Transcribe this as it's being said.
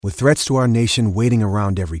With threats to our nation waiting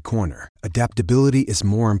around every corner, adaptability is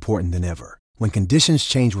more important than ever. When conditions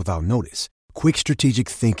change without notice, quick strategic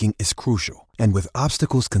thinking is crucial. And with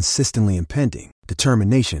obstacles consistently impending,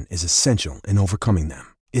 determination is essential in overcoming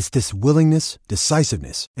them. It's this willingness,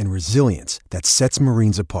 decisiveness, and resilience that sets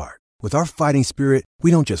Marines apart. With our fighting spirit, we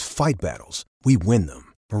don't just fight battles, we win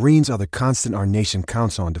them. Marines are the constant our nation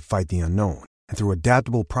counts on to fight the unknown. And through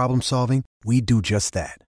adaptable problem solving, we do just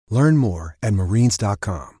that. Learn more at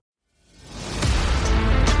marines.com.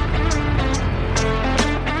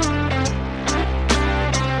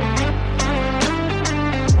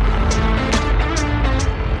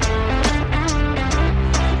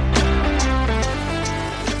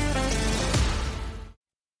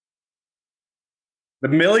 The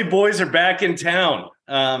Millie boys are back in town.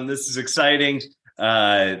 This is exciting.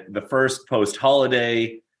 The first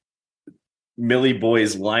post-holiday Millie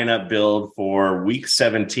boys lineup build for week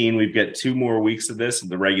 17. We've got 2 more weeks of this in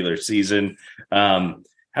the regular season.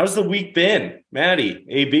 How's the week been? Matty,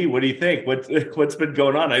 AB, what do you think? What's been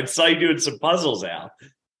going on? I saw you doing some puzzles, Al.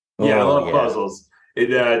 Yeah, I love puzzles.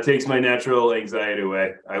 It takes my natural anxiety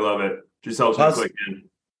away. I love it. Just helps me click in.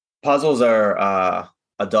 Puzzles are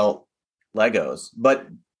adult Legos, but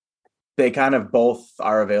they kind of both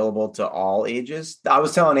are available to all ages. I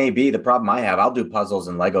was telling AB the problem I have, I'll do puzzles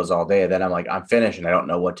and Legos all day. Then I'm like, I'm finished and I don't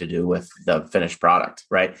know what to do with the finished product,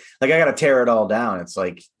 right? Like I got to tear it all down. It's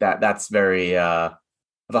like that's very, I have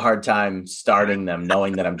a hard time starting them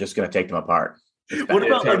knowing that I'm just going to take them apart. What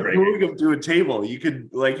about like gluing them to a table? You could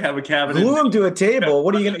like have a cabinet. Glue them to a table.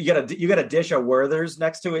 What are you gonna? You got a dish of Werther's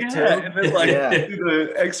next to it too. And then like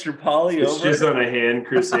the extra poly it's over. Just on a hand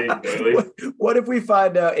crusade. Really. What if we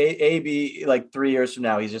find out AB like 3 years from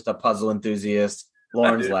now he's just a puzzle enthusiast?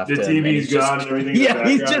 Lauren's left. The TV's gone and everything. Yeah,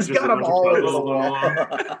 he's just got them all over the wall.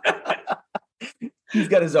 He's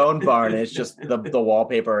got his own barn. It's just the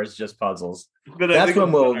wallpaper is just puzzles. But that's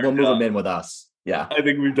when we'll move him in with us. Yeah, I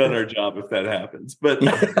think we've done our job if that happens. But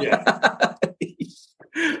yeah.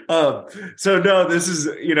 So no, this is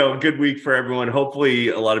a good week for everyone. Hopefully,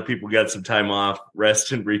 a lot of people got some time off,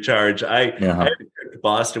 rest and recharge. I had to go to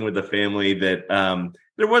Boston with the family. That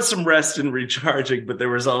there was some rest and recharging, but there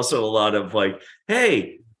was also a lot of like,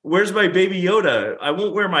 hey, where's my baby Yoda? I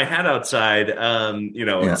won't wear my hat outside.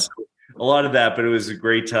 It's a lot of that, but it was a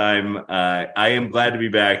great time. I am glad to be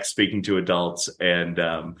back speaking to adults and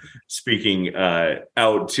speaking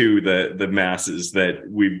out to the masses that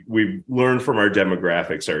we've learned from our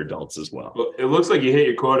demographics are adults as well. Well, it looks like you hit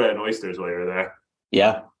your quota in oysters while you're there.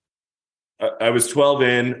 Yeah. I was 12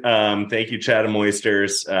 in. Thank you, Chatham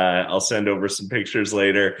Oysters. I'll send over some pictures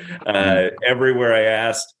later. Everywhere I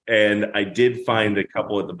asked, and I did find a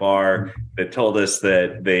couple at the bar that told us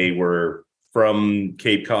that they were from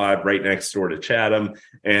Cape Cod, right next door to Chatham.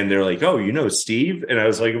 And they're like, oh, you know Steve? And I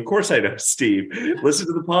was like, of course I know Steve. Listen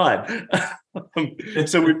to the pod.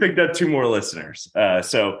 So we picked up 2 more listeners.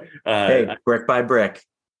 Hey, brick by brick.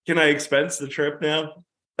 Can I expense the trip now?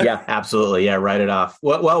 Yeah, absolutely. Yeah, write it off.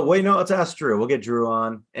 Well, wait, no, let's ask Drew. We'll get Drew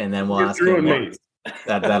on, and then we'll ask Drew him. And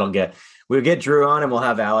We'll get Drew on, and we'll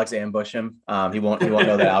have Alex ambush him. He won't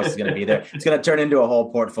know that Alex is going to be there. It's going to turn into a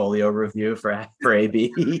whole portfolio review for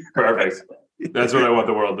AB. Perfect. That's what I want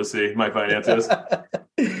the world to see. My finances.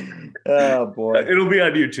 Oh boy, it'll be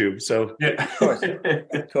on YouTube. So yeah,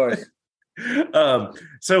 of course.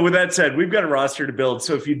 So with that said, we've got a roster to build.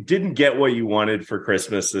 So if you didn't get what you wanted for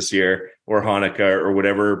Christmas this year or Hanukkah or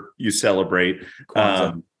whatever you celebrate,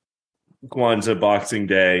 Kwanzaa, Boxing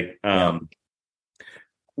Day,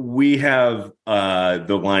 we have the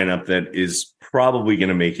lineup that is probably going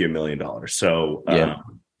to make you $1 million. So,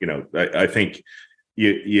 I think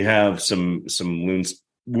you have some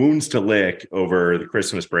wounds to lick over the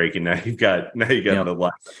Christmas break, and now you've got the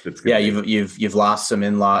life. You've lost some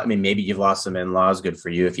in-law. I mean, maybe you've lost some in-laws. Good for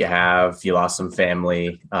you if you have. You lost some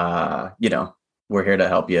family. We're here to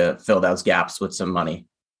help you fill those gaps with some money.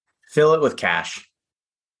 Fill it with cash.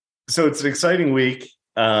 So it's an exciting week.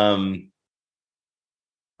 There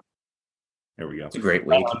we go. It's a great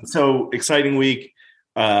week. So exciting week.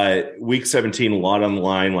 Week 17, a lot on the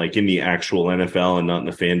line, like in the actual NFL and not in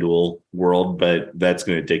the FanDuel world, but that's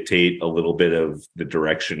going to dictate a little bit of the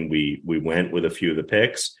direction we went with a few of the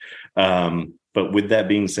picks. But with that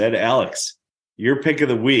being said, Alex, your pick of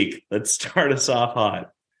the week. Let's start us off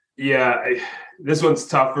hot. Yeah, this one's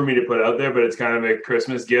tough for me to put out there, but it's kind of a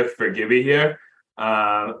Christmas gift for Gibby here.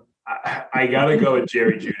 I got to go with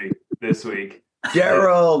Jerry Jeudy this week.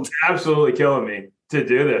 Gerald, absolutely killing me to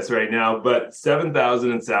do this right now, but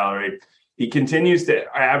 $7,000 in salary. He continues to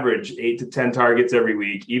average 8 to 10 targets every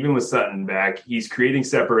week, even with Sutton back. He's creating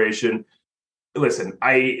separation. listen,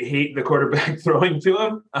 I hate the quarterback throwing to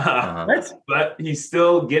him, but he's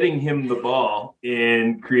still getting him the ball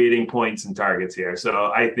and creating points and targets here.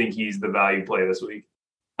 So I think he's the value play this week.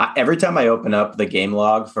 Every time I open up the game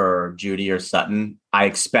log for Judy or Sutton, I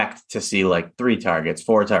expect to see like 3 targets,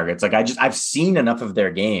 4 targets. Like I've seen enough of their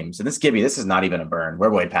games. And Gibby, this is not even a burn. We're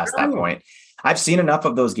way past that point. I've seen enough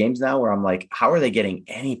of those games now where I'm like, how are they getting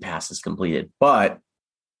any passes completed? But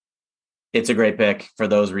it's a great pick for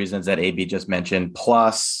those reasons that AB just mentioned.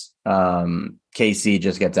 Plus, KC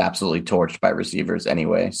just gets absolutely torched by receivers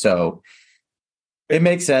anyway. So it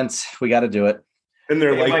makes sense. We got to do it. And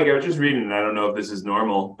they're Mike, I was just reading, and I don't know if this is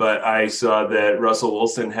normal, but I saw that Russell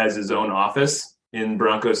Wilson has his own office in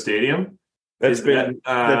Broncos Stadium. That's been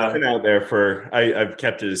out there for. I've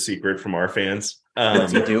kept it a secret from our fans.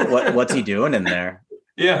 What's he do? What's he doing in there?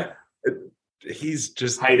 Yeah, he's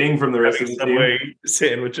just hiding from the rest of the Subway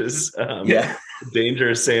sandwiches.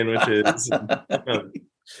 Dangerous sandwiches.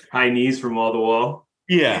 High knees from wall to wall.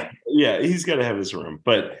 Yeah, he's got to have his room.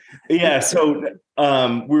 But yeah, so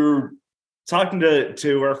we're talking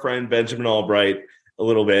to our friend Benjamin Albright a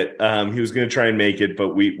little bit. He was going to try and make it, but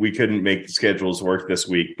we couldn't make the schedules work this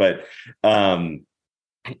week. But one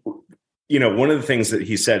of the things that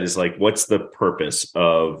he said is like, what's the purpose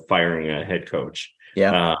of firing a head coach?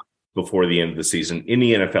 Yeah. Before the end of the season in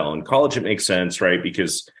the NFL. In college, it makes sense, right?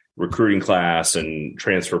 Because recruiting class and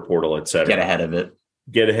transfer portal, et cetera. Get ahead of it.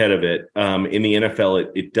 In the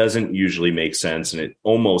NFL, it doesn't usually make sense, and it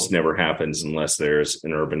almost never happens unless there's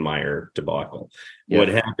an Urban Meyer debacle. Yeah. What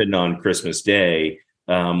happened on Christmas Day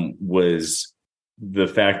was the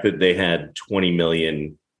fact that they had 20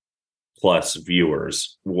 million plus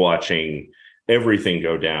viewers watching everything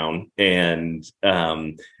go down, and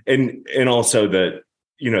also that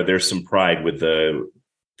there's some pride with the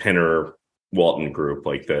Penner Walton group,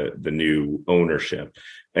 like the new ownership,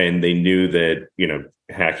 and they knew that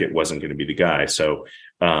Hackett wasn't going to be the guy, so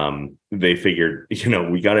they figured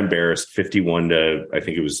we got embarrassed 51 to I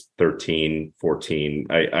think it was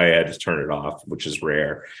 13-14. I had to turn it off, which is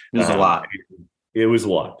rare. It was a lot. It was a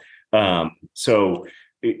lot. So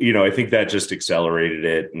I think that just accelerated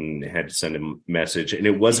it and had to send a message. And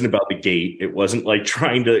it wasn't about the gate. It wasn't like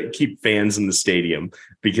trying to keep fans in the stadium,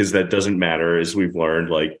 because that doesn't matter. As we've learned,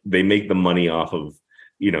 like they make the money off of,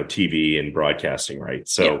 TV and broadcasting, right?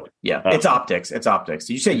 So yeah. It's optics.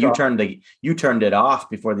 You say you turned it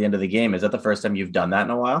off before the end of the game. Is that the first time you've done that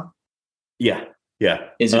in a while? Yeah.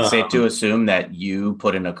 Is it safe to assume that you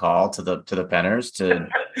put in a call to the Penners to?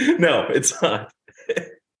 No, it's not.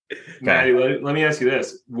 Matty, let me ask you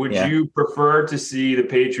this. Would you prefer to see the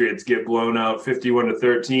Patriots get blown out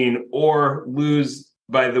 51-13 or lose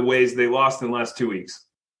by the ways they lost in the last 2 weeks?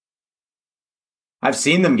 I've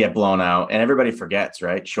seen them get blown out, and everybody forgets,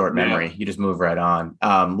 right? Short memory. Yeah. You just move right on.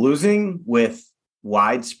 Losing with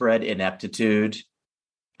widespread ineptitude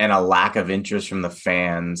and a lack of interest from the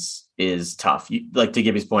fans is tough. Like, to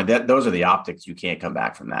Gibby's point, those are the optics. You can't come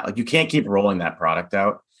back from that. Like, you can't keep rolling that product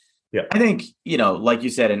out. Yeah, I think, like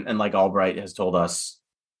you said, and like Albright has told us,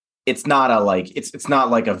 it's not it's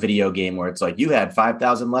not like a video game where it's like you had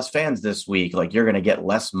 5,000 less fans this week. Like you're going to get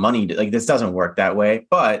less money. This doesn't work that way.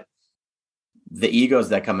 But the egos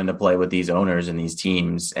that come into play with these owners and these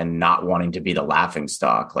teams and not wanting to be the laughing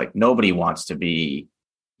stock, like nobody wants to be,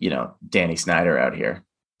 Danny Snyder out here.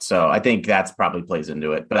 So I think that's probably plays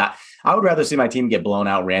into it. But I would rather see my team get blown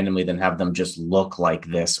out randomly than have them just look like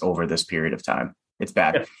this over this period of time. It's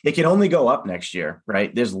bad. Yeah. It can only go up next year,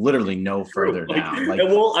 right? There's literally no further down.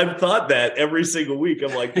 Well, I've thought that every single week.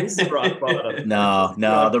 I'm like, this is rock bottom. No,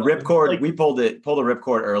 the ripcord. We pulled a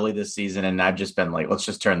ripcord early this season, and I've just been like, let's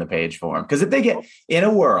just turn the page for them. Because if they get in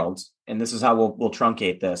a world, and this is how we'll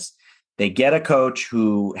truncate this, they get a coach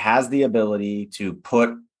who has the ability to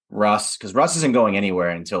put Russ, because Russ isn't going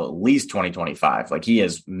anywhere until at least 2025. Like he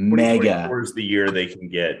is mega. Towards the year they can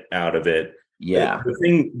get out of it. Yeah. The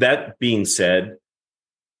thing, that being said,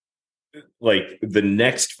 like the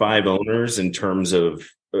next 5 owners in terms of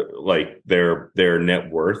like their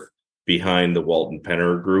net worth behind the Walton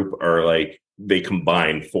Penner group are like they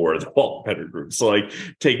combined for the Walton Penner group. So like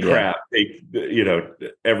take Crap, take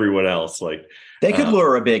everyone else. Like they could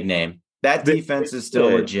lure a big name. That defense is still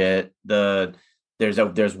legit.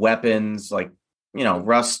 There's weapons like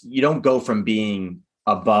Russ. You don't go from being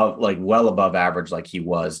above, like well above average like he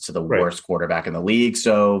was, to the worst quarterback in the league.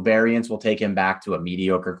 So variance will take him back to a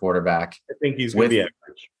mediocre quarterback. I think he's going to be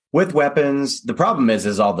average. With weapons. The problem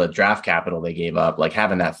is all the draft capital they gave up, like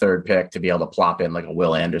having that 3rd pick to be able to plop in like a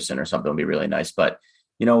Will Anderson or something would be really nice. But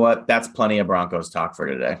you know what? That's plenty of Broncos talk for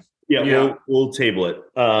today. Yeah. We'll table it.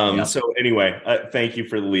 So anyway, thank you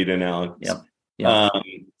for the lead in, Alex. Yep.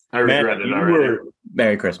 I regret it already.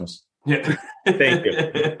 Merry Christmas. Yeah. Thank you.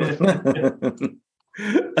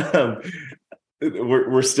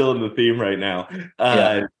 We're still in the theme right now.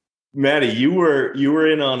 Matty, you were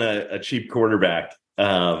in on a cheap quarterback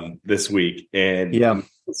this week, and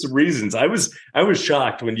some reasons. I was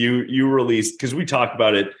shocked when you released, because we talked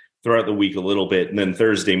about it throughout the week a little bit, and then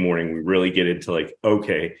Thursday morning we really get into like,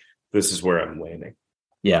 okay, this is where I'm landing.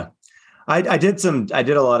 Yeah, I did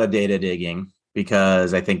a lot of data digging,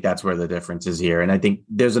 because I think that's where the difference is here. And I think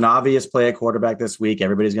there's an obvious play at quarterback this week.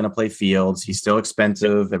 Everybody's going to play Fields. He's still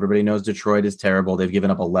expensive. Everybody knows Detroit is terrible. They've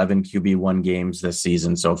given up 11 QB1 games this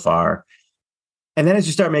season so far. And then as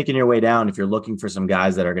you start making your way down, if you're looking for some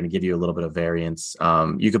guys that are going to give you a little bit of variance,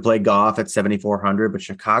 you could play Goff at 7,400, but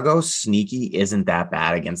Chicago sneaky isn't that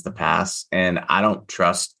bad against the pass. And I don't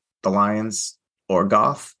trust the Lions or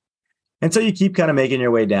Goff. And so you keep kind of making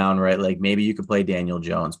your way down, right? Like maybe you could play Daniel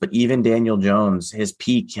Jones, but even Daniel Jones, his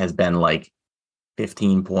peak has been like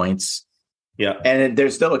 15 points. Yeah. And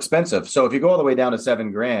they're still expensive. So if you go all the way down to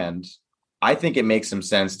 $7,000, I think it makes some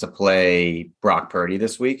sense to play Brock Purdy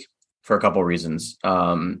this week for a couple reasons.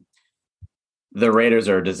 The Raiders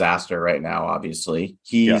are a disaster right now, obviously.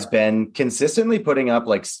 He's been consistently putting up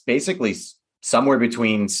like basically somewhere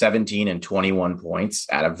between 17 and 21 points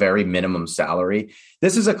at a very minimum salary.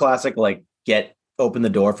 This is a classic, like open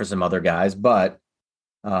the door for some other guys, but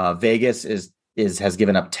Vegas has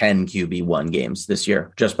given up 10 QB1 games this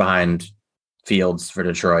year, just behind Fields for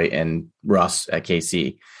Detroit and Russ at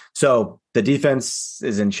KC. So the defense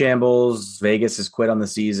is in shambles. Vegas has quit on the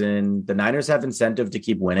season. The Niners have incentive to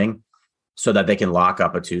keep winning so that they can lock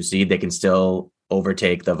up a 2 seed. They can still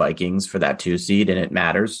overtake the Vikings for that 2 seed, and it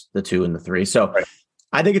matters, the 2 and the 3. So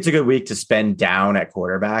I think it's a good week to spend down at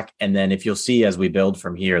quarterback. And then if you'll see, as we build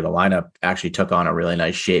from here, the lineup actually took on a really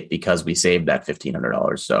nice shape because we saved that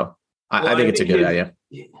 $1,500. So I think it's a good idea.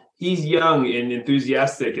 He's young and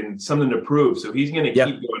enthusiastic and something to prove. So he's going to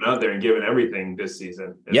keep going out there and giving everything this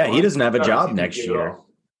season. He doesn't have a job next year.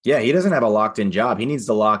 Yeah, he doesn't have a locked-in job. He needs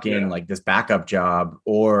to lock in like this backup job,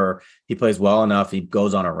 or he plays well enough. He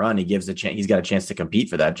goes on a run. He gives a chance. He's got a chance to compete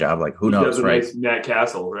for that job. Like who knows, right? Nice Matt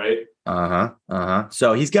Castle, right?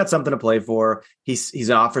 So he's got something to play for. He's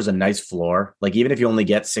offers a nice floor. Like even if you only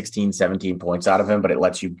get 16, 17 points out of him, but it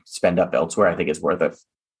lets you spend up elsewhere, I think it's worth it.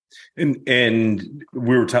 And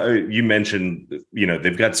we were you mentioned,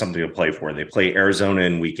 they've got something to play for. They play Arizona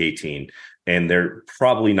in week 18, and they're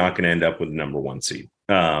probably not going to end up with the number 1 seed.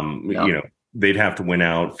 They'd have to win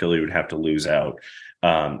out. Philly would have to lose out.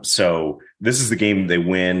 So this is the game they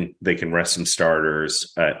win. They can rest some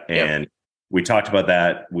starters. And we talked about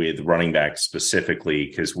that with running back specifically,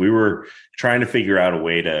 because we were trying to figure out a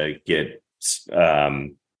way to get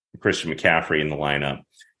Christian McCaffrey in the lineup.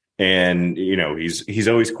 And, he's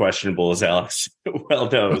always questionable, as Alex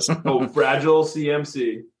well knows. Fragile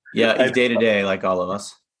CMC. Yeah, he's day-to-day like all of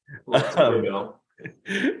us.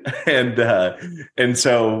 And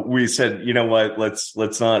so we said, you know what,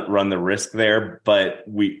 let's not run the risk there, but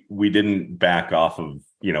we didn't back off of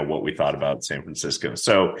what we thought about San Francisco.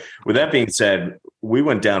 So with that being said, we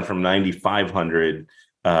went down from 9,500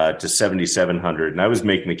 to 7,700, and I was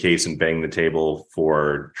making the case and banging the table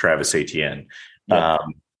for Travis Etienne.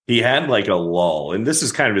 He had like a lull, and this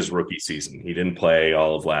is kind of his rookie season. He didn't play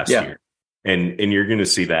all of last year. And you're going to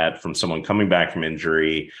see that from someone coming back from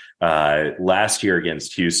injury. Last year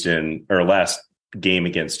against Houston, or last game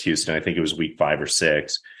against Houston, I think it was week 5 or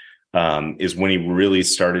 6, is when he really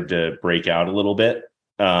started to break out a little bit.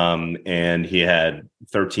 And he had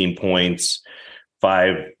 13 points,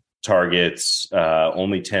 5 targets,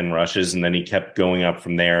 only 10 rushes. And then he kept going up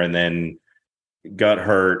from there, and then got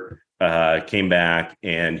hurt. Came back,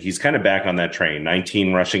 and he's kind of back on that train.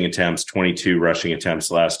 19 rushing attempts, 22 rushing attempts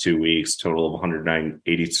the last 2 weeks, total of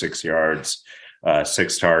 186 yards,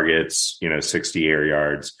 6 targets, 60 air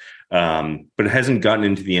yards, but it hasn't gotten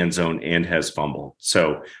into the end zone and has fumbled.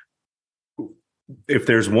 So if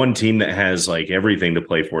there's one team that has like everything to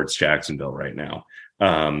play for, it's Jacksonville right now.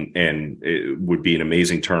 And it would be an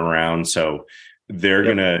amazing turnaround. So they're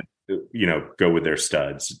going to, go with their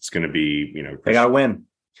studs. It's going to be, they got to win.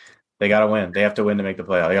 They got to win. They have to win to make the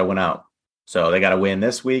playoff. They got to win out. So they got to win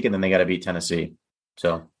this week, and then they got to beat Tennessee.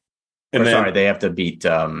 So, they have to beat.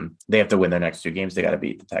 They have to win their next 2 games. They got to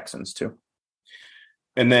beat the Texans too.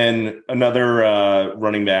 And then another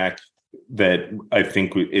running back that I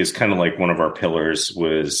think is kind of like one of our pillars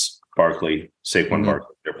was Barkley, Saquon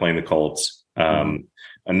Barkley. They're playing the Colts.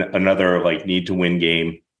 Another like need to win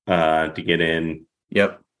game to get in.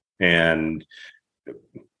 Yep. And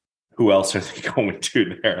who else are they going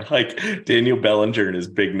to there? Like Daniel Bellinger and his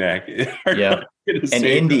big neck. Yeah.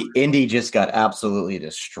 And Indy just got absolutely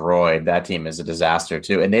destroyed. That team is a disaster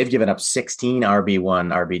too. And they've given up 16 RB1,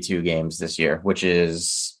 RB2 games this year, which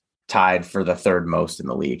is tied for the third most in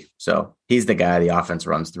the league. So he's the guy. The offense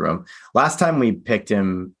runs through him. Last time we picked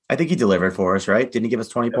him, I think he delivered for us, right? Didn't he give us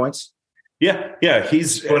 20 points? Yeah.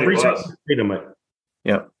 He's every time we played him.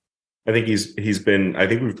 Yeah. I think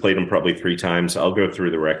we've played him probably 3 times. I'll go through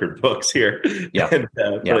the record books here. Yeah.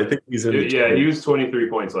 But I think he's in. Yeah, he was 23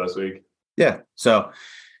 points last week. Yeah. So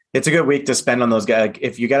it's a good week to spend on those guys. Like,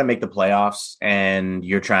 if you got to make the playoffs and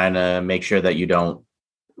you're trying to make sure that you don't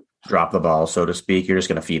drop the ball, so to speak, you're just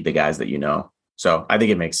going to feed the guys that you know. So I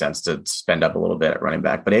think it makes sense to spend up a little bit at running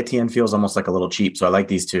back. But Etienne feels almost like a little cheap. So I like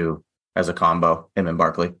these two as a combo, him and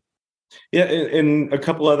Barkley. Yeah, and a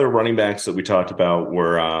couple other running backs that we talked about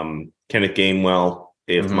were Kenneth Gainwell.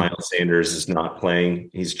 If Miles Sanders is not playing,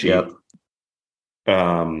 he's cheap. Yep.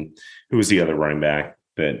 Who was the other running back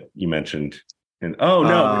that you mentioned? And we've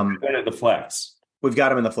got him at the flex. We've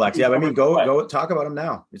got him in the flex. Yeah, I mean, go talk about him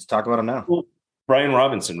now. Let's talk about him now. Well, Brian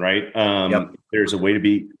Robinson, right? There's a way to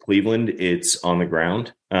beat Cleveland. It's on the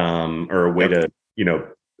ground, or a way to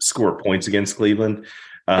score points against Cleveland.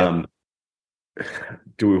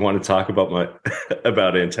 Do we want to talk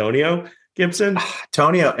about Antonio Gibson?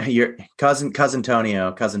 Tonio, your cousin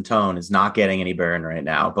Tone is not getting any burn right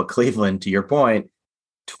now. But Cleveland, to your point,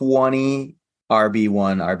 20 RB1,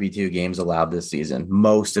 RB2 games allowed this season,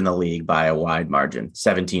 most in the league by a wide margin.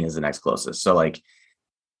 17 is the next closest. So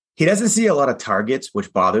he doesn't see a lot of targets,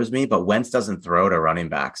 which bothers me, but Wentz doesn't throw to running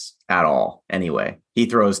backs at all. Anyway, he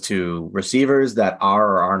throws to receivers that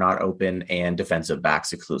are or are not open and defensive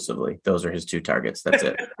backs exclusively. Those are his 2 targets. That's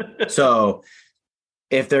it. So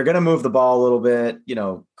if they're going to move the ball a little bit,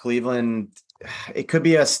 Cleveland, it could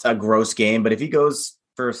be a gross game, but if he goes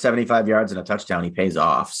for 75 yards and a touchdown, he pays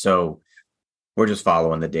off. So we're just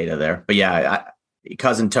following the data there. But yeah,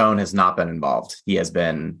 cousin Tone has not been involved. He has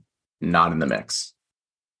been not in the mix.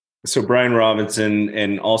 So Brian Robinson,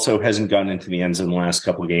 and also hasn't gotten into the end zone the last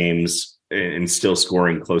couple of games and still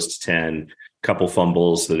scoring close to 10, couple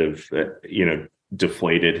fumbles that have,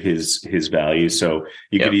 deflated his value. So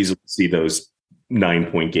you could easily see those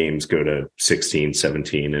 9-point games go to 16,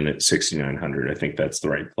 17, and at 6,900, I think that's the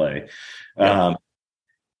right play.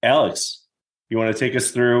 Alex, you want to take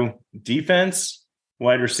us through defense,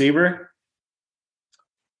 wide receiver?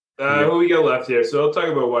 Who we got left here? So I'll talk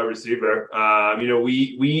about wide receiver.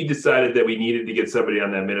 We decided that we needed to get somebody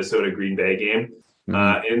on that Minnesota Green Bay game.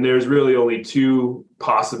 And there's really only 2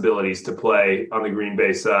 possibilities to play on the Green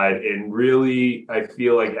Bay side. And really, I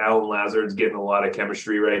feel like Alan Lazard's getting a lot of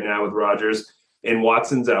chemistry right now with Rodgers, and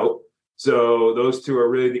Watson's out. So those 2 are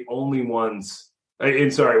really the only ones.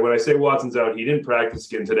 And sorry, when I say Watson's out, he didn't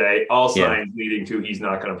practice again today. All signs leading to he's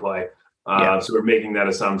not going to play. So we're making that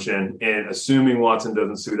assumption, and assuming Watson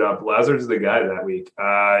doesn't suit up, Lazard's the guy that week.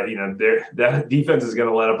 That defense is going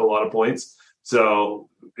to let up a lot of points, so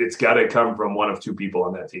it's got to come from one of 2 people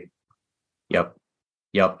on that team. Yep.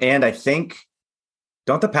 And I think,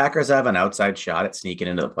 don't the Packers have an outside shot at sneaking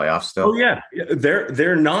into the playoffs still? Oh yeah,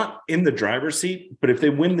 they're not in the driver's seat, but if they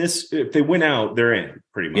win out, they're in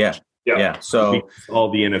pretty much. Yeah. So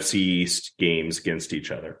all the NFC East games against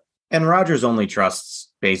each other. And Rodgers only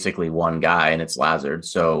trusts basically one guy, and it's Lazard.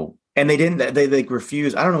 So, and they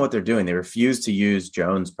refuse. I don't know what they're doing. They refuse to use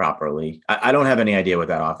Jones properly. I don't have any idea what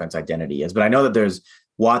that offense identity is, but I know that there's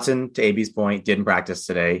Watson, to AB's point, didn't practice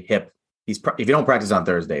today. Hip. If you don't practice on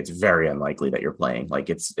Thursday, it's very unlikely that you're playing.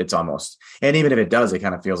 It's almost, and even if it does, it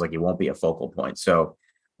kind of feels like he won't be a focal point. So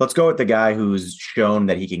let's go with the guy who's shown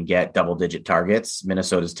that he can get double-digit targets.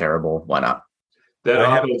 Minnesota's terrible. Why not? That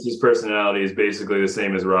offense's personality is basically the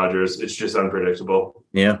same as Rodgers. It's just unpredictable.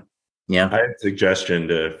 Yeah. I have a suggestion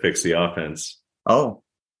to fix the offense. Oh,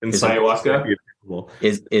 is ayahuasca?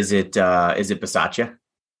 Is it Bisaccia?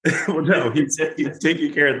 Well, no, he's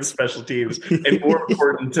taking care of the special teams, and more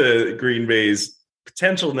important to Green Bay's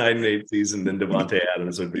potential 9-8 season than Devontae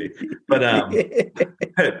Adams would be. But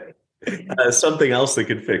something else that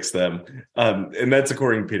could fix them, and that's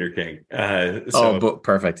according to Peter King.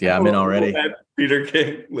 Perfect. Yeah, I'm in already. Peter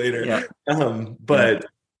King later. Yeah. But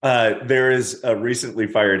there is a recently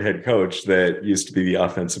fired head coach that used to be the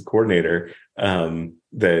offensive coordinator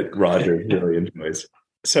that Roger really enjoys.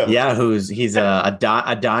 So yeah, he's a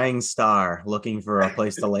dying star looking for a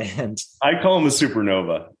place to land. I call him a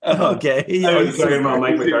supernova. Okay. I was talking about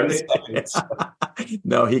Mike McCarthy.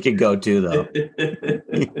 No, he could go too, though.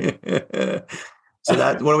 So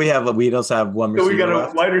what do we have? We also have one receiver. So we got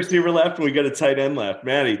left. A wide receiver left, and we got a tight end left.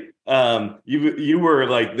 Matty, you were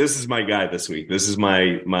like, this is my guy this week. This is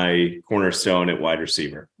my cornerstone at wide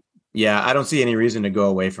receiver. Yeah, I don't see any reason to go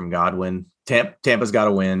away from Godwin. Tampa's got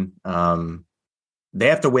to win. They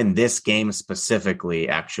have to win this game specifically,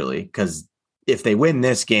 actually, because if they win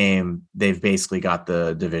this game, they've basically got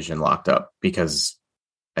the division locked up. Because,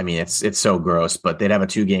 I mean, it's so gross, but they'd have a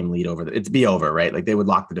 2-game lead over it'd be over, right? Like they would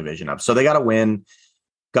lock the division up. So they got to win.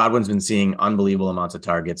 Godwin's been seeing unbelievable amounts of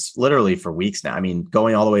targets literally for weeks now. I mean,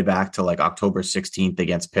 going all the way back to like October 16th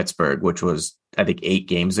against Pittsburgh, which was, I think, 8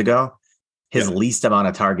 games ago. His least amount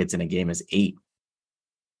of targets in a game is 8.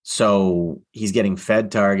 So he's getting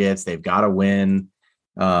fed targets. They've got to win.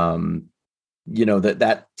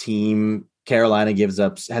 That team, Carolina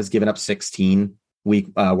has given up 16 week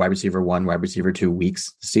wide receiver 1, wide receiver 2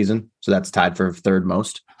 weeks this season. So that's tied for third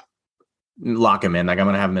most. Lock him in. Like I'm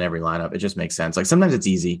going to have him in every lineup. It just makes sense. Like sometimes it's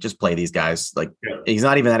easy. Just play these guys. Like he's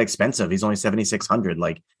not even that expensive. He's only 7,600.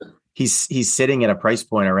 Like he's sitting at a price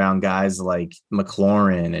point around guys like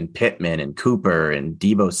McLaurin and Pittman and Cooper and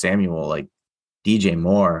Deebo Samuel, like DJ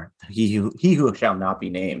Moore, he who shall not be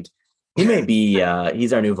named. He may be,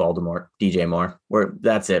 he's our new Voldemort, DJ Moore.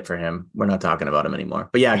 That's it for him. We're not talking about him anymore.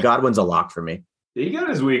 But yeah, Godwin's a lock for me. He got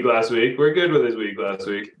his week last week. We're good with his week last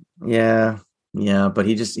week. Yeah, but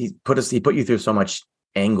he put you through so much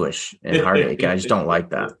anguish and heartache. I just don't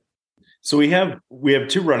like that. So we have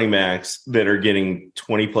 2 running backs that are getting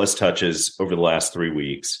 20 plus touches over the last 3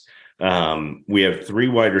 weeks. We have 3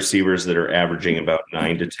 wide receivers that are averaging about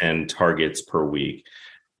 9 to 10 targets per week.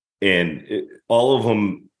 And all of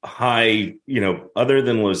them high, other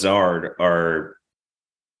than Lazard, are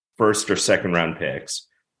first or second round picks.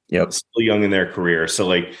 Yep. Still young in their career.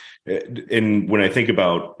 So and when I think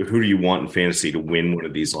about who do you want in fantasy to win one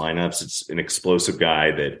of these lineups, it's an explosive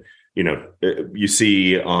guy that, you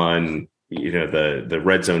see on, the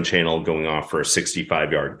red zone channel going off for a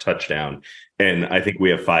 65-yard touchdown. And I think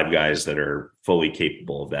we have 5 guys that are fully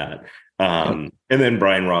capable of that. And then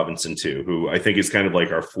Brian Robinson too, who I think is kind of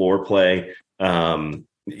like our floor play.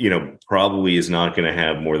 Probably is not going to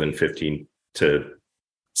have more than 15 to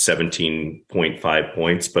 17.5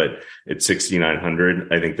 points, but at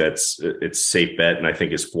 6,900, I think it's a safe bet. And I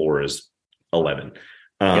think his floor is 11.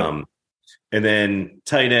 And then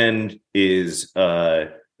tight end is, this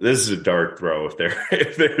is a dart throw if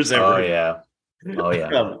there's ever. Oh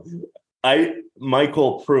yeah.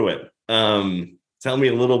 Michael Pruitt. Tell me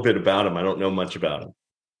a little bit about him. I don't know much about him.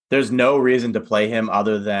 There's no reason to play him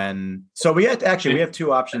other than, so we have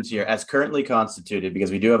 2 options here as currently constituted,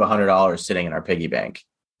 because we do have $100 sitting in our piggy bank.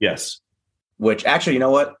 Yes. Which actually, you know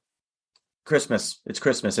what? It's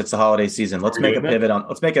Christmas. It's the holiday season. Let's make a pivot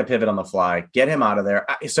on the fly. Get him out of there.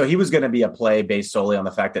 So he was going to be a play based solely on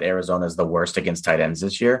the fact that Arizona is the worst against tight ends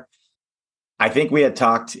this year. I think we had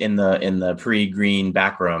talked in the pre-green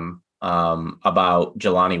back room about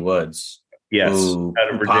Jelani Woods. Yes,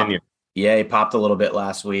 out of Virginia. He popped a little bit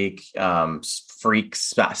last week. Freak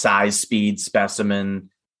size, speed specimen.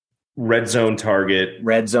 Red zone target.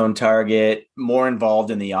 More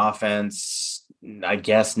involved in the offense. I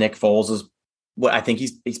guess Nick Foles is what I think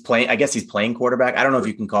he's playing. I guess he's playing quarterback. I don't know if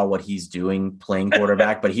you can call what he's doing playing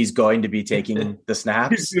quarterback, but he's going to be taking the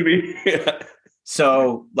snaps.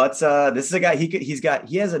 So let's. This is a guy.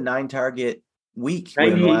 He has a 9 target week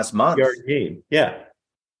within the last month. Yard game. Yeah.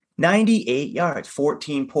 98 yards,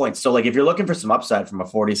 14 points. So like if you're looking for some upside from a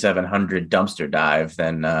 4,700 dumpster dive,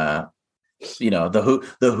 then the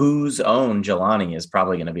Who's own Jelani is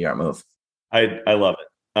probably going to be our move. I love it.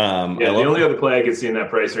 The only other play I could see in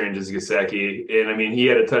that price range is Gesicki. And I mean, he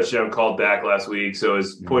had a touchdown called back last week, so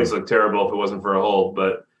his points look terrible if it wasn't for a hold,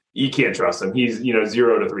 but you can't trust him. He's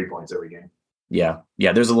 0 to 3 points every game. Yeah.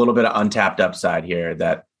 There's a little bit of untapped upside here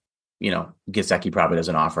that, Gesicki probably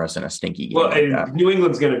doesn't offer us in a stinky game. Well, and New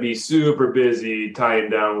England's going to be super busy tying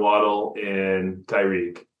down Waddle and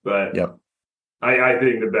Tyreek, but I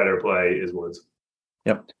think the better play is Woods.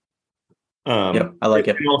 Yep. I like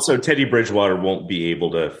it. And also, Teddy Bridgewater won't be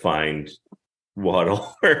able to find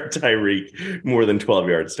Waddle or Tyreek more than 12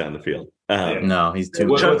 yards down the field. No, he's too.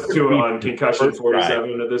 What's 2 on concussion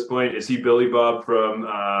 47 at this point? Is he Billy Bob from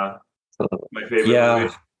my favorite movie?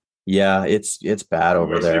 Yeah, it's bad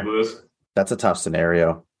over there. Blues. That's a tough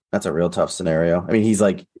scenario. That's a real tough scenario. I mean, he's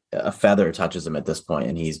like a feather touches him at this point,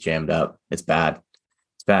 and he's jammed up. It's bad.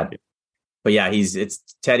 But yeah,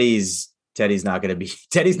 Teddy's not going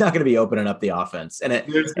to be opening up the offense, and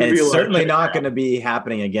it's certainly not going to be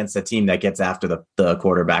happening against a team that gets after the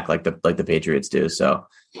quarterback like the Patriots do. So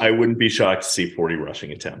I wouldn't be shocked to see 40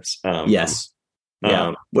 rushing attempts. Yes,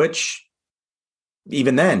 which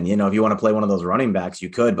even then, if you want to play one of those running backs,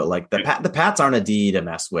 you could, but like the Pats aren't a D to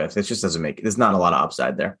mess with. It just doesn't there's not a lot of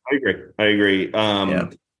upside there. I agree.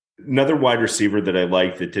 another wide receiver that I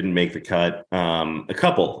like that didn't make the cut. A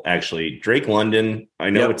couple, actually. Drake London. I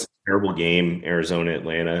know it's a terrible game, Arizona,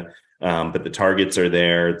 Atlanta, but the targets are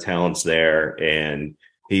there, talent's there, and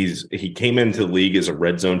he came into the league as a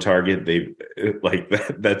red zone target.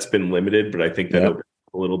 That's been limited, but I think that opened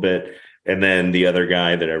a little bit. And then the other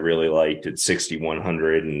guy that I really liked at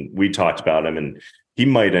 6,100, and we talked about him, and he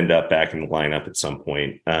might end up back in the lineup at some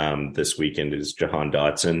point this weekend, is Jahan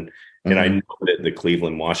Dotson. And I know that the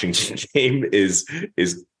Cleveland-Washington game is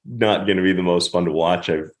not going to be the most fun to watch.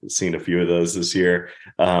 I've seen a few of those this year.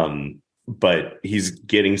 But he's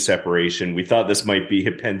getting separation. We thought this might be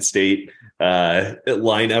a Penn State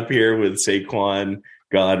lineup here with Saquon,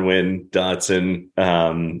 Godwin, Dotson,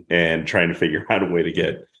 and trying to figure out a way to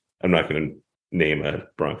get – I'm not going to name a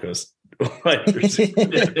Broncos Penn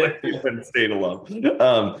State alum.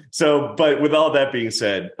 But with all that being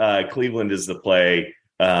said, Cleveland is the play.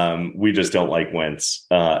 We just don't like Wentz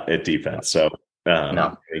at defense. So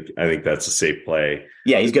no. I think that's a safe play.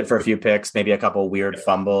 Yeah, he's good for a few picks, maybe a couple weird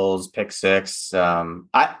fumbles, pick six.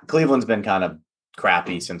 Cleveland's been kind of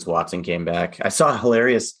crappy since Watson came back. I saw a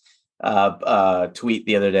hilarious tweet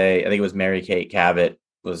the other day. I think it was Mary Kate Cabot.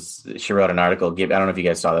 She wrote an article. I don't know if you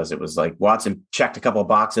guys saw this. It was like Watson checked a couple of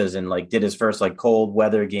boxes and like did his first like cold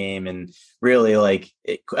weather game and really like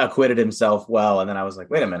acquitted himself well. And then I was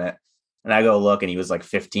like, wait a minute. And I go look, and he was like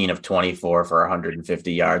 15 of 24 for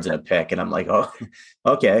 150 yards and a pick. And I'm like, oh,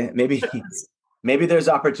 okay, maybe there's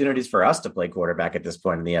opportunities for us to play quarterback at this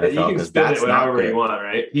point in the NFL. You can spin it however you want,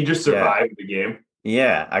 right? He just survived the game.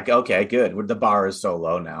 Yeah. Okay, good. The bar is so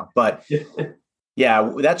low now. But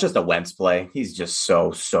yeah, that's just a Wentz play. He's just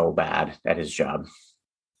so bad at his job.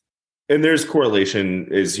 And there's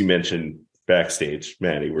correlation, as you mentioned, backstage,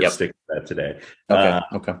 Matty. We're sticking to that today.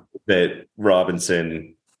 Okay. That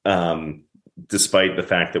Robinson, despite the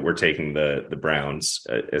fact that we're taking the Browns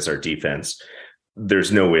as our defense,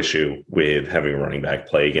 there's no issue with having a running back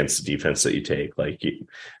play against the defense that you take.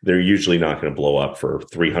 They're usually not going to blow up for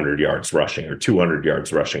 300 yards rushing or 200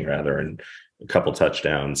 yards rushing rather, and a couple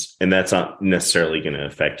touchdowns. And that's not necessarily going to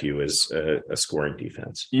affect you as a scoring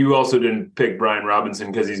defense. You also didn't pick Brian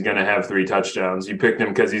Robinson because he's going to have 3 touchdowns. You picked him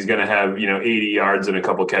because he's going to have, 80 yards and a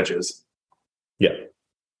couple catches. Yeah,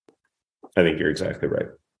 I think you're exactly right.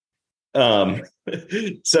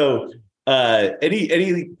 So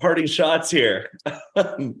any parting shots here?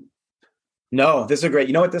 No, this is great.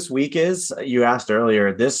 You know what this week is? You asked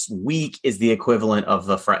earlier. This week is the equivalent of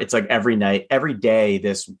it's like every night, every day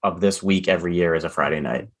this week, every year is a Friday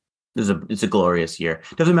night. It's a glorious year.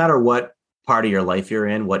 Doesn't matter what part of your life you're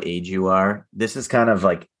in, what age you are. This is kind of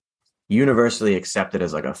like universally accepted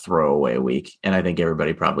as like a throwaway week. And I think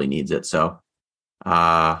everybody probably needs it. So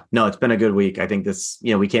no, it's been a good week. I think this,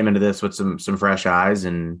 we came into this with some fresh eyes,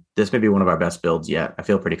 and this may be one of our best builds yet. I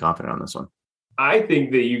feel pretty confident on this one. I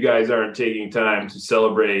think that you guys aren't taking time to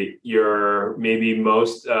celebrate your maybe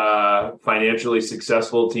most financially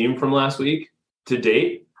successful team from last week to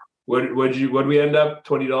date. Would we end up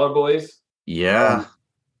 $20 boys? Yeah,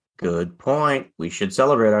 good point. We should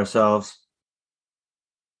celebrate ourselves.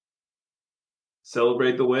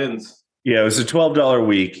 Celebrate the wins. Yeah, it was a $12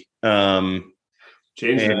 week.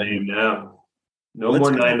 Change the name now. No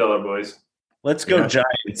more $9 boys. Let's go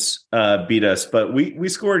Giants beat us, but we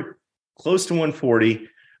scored close to 140.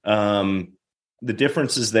 The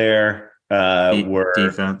differences there were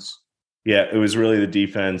defense. Yeah, it was really the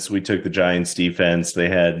defense. We took the Giants defense. They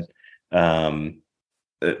had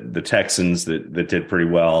the Texans that did pretty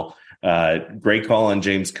well. Great call on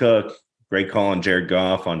James Cook. Great call on Jared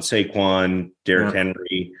Goff, on Saquon, Derrick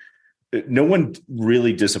Henry. No one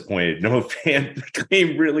really disappointed. No fan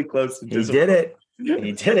came really close to disappointing.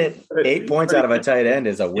 He did it. 8 points out of a tight end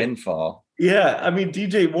is a windfall. Yeah. I mean,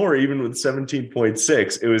 DJ Moore, even with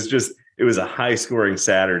 17.6, it was a high scoring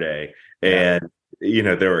Saturday. And,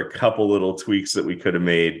 there were a couple little tweaks that we could have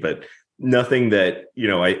made, but nothing that,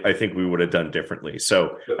 I think we would have done differently.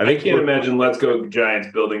 So I can't imagine Let's Go Giants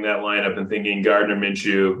building that lineup and thinking Gardner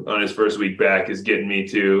Minshew on his first week back is getting me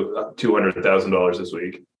to $200,000 this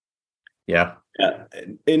week. Yeah.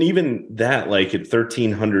 And even that, like at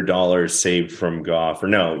 $1,300 saved from Goff, or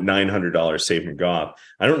no, $900 saved from Goff.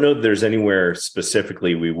 I don't know that there's anywhere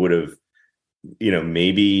specifically we would have,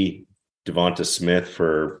 maybe Devonta Smith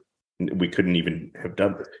we couldn't even have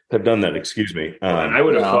done that. Excuse me. I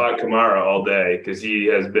would have fought Kamara all day because he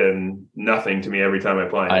has been nothing to me every time I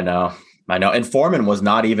play him. I know. And Foreman was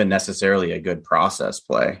not even necessarily a good process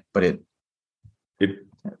play, but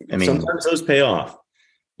sometimes those pay off.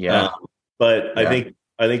 Yeah. But I think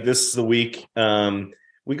this is the week.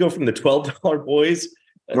 We go from the $12 boys.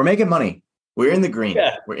 We're making money. We're in the green.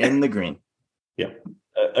 Yeah. We're in the green. Yeah.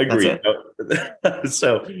 Agreed.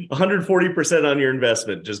 So 140% on your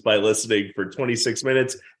investment just by listening for 26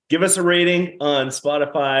 minutes. Give us a rating on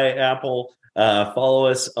Spotify, Apple. Follow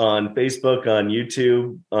us on Facebook, on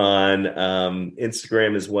YouTube, on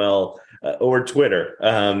Instagram as well, or Twitter.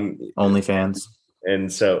 OnlyFans.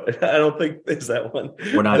 And so I don't think is that one.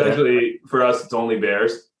 We're not actually for us. It's only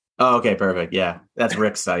Bears. Oh, okay, perfect. Yeah, that's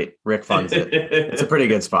Rick's site. Rick funds it. It's a pretty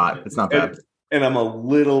good spot. It's not bad. And I'm a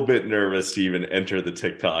little bit nervous to even enter the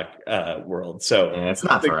TikTok world. So yeah, it's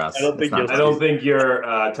not for us. I don't think your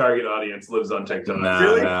target audience lives on TikTok.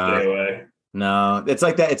 Really? Stay away. No, it's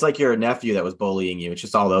like that. It's like your nephew that was bullying you. It's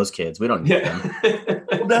just all those kids. We don't need them.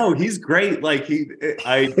 Well, no, he's great. Like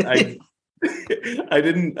I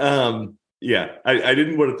didn't. I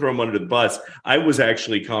didn't want to throw him under the bus. I was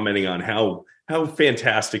actually commenting on how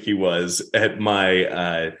fantastic he was at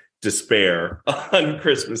my despair on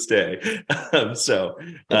Christmas Day. So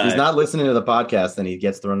if he's not listening to the podcast, then he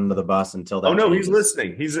gets thrown under the bus until that. Oh no, changes. he's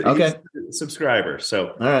listening. He's a subscriber.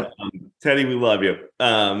 So all right, Teddy, we love you.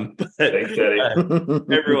 Thanks, Teddy.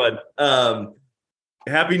 Everyone,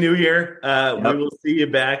 Happy New Year. We will see you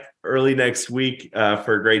back early next week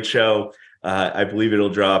for a great show. I believe it'll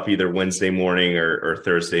drop either Wednesday morning or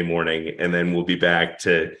Thursday morning, and then we'll be back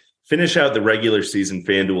to finish out the regular season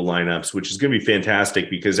FanDuel lineups, which is going to be fantastic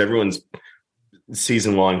because everyone's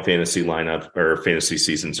season-long fantasy lineup or fantasy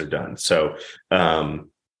seasons are done. So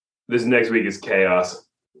this next week is chaos.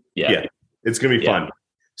 Yeah, it's going to be fun.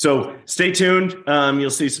 So stay tuned. You'll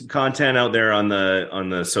see some content out there on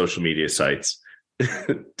the social media sites.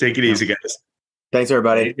 Take it easy, guys. Thanks,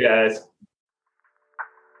 everybody. Hey, guys.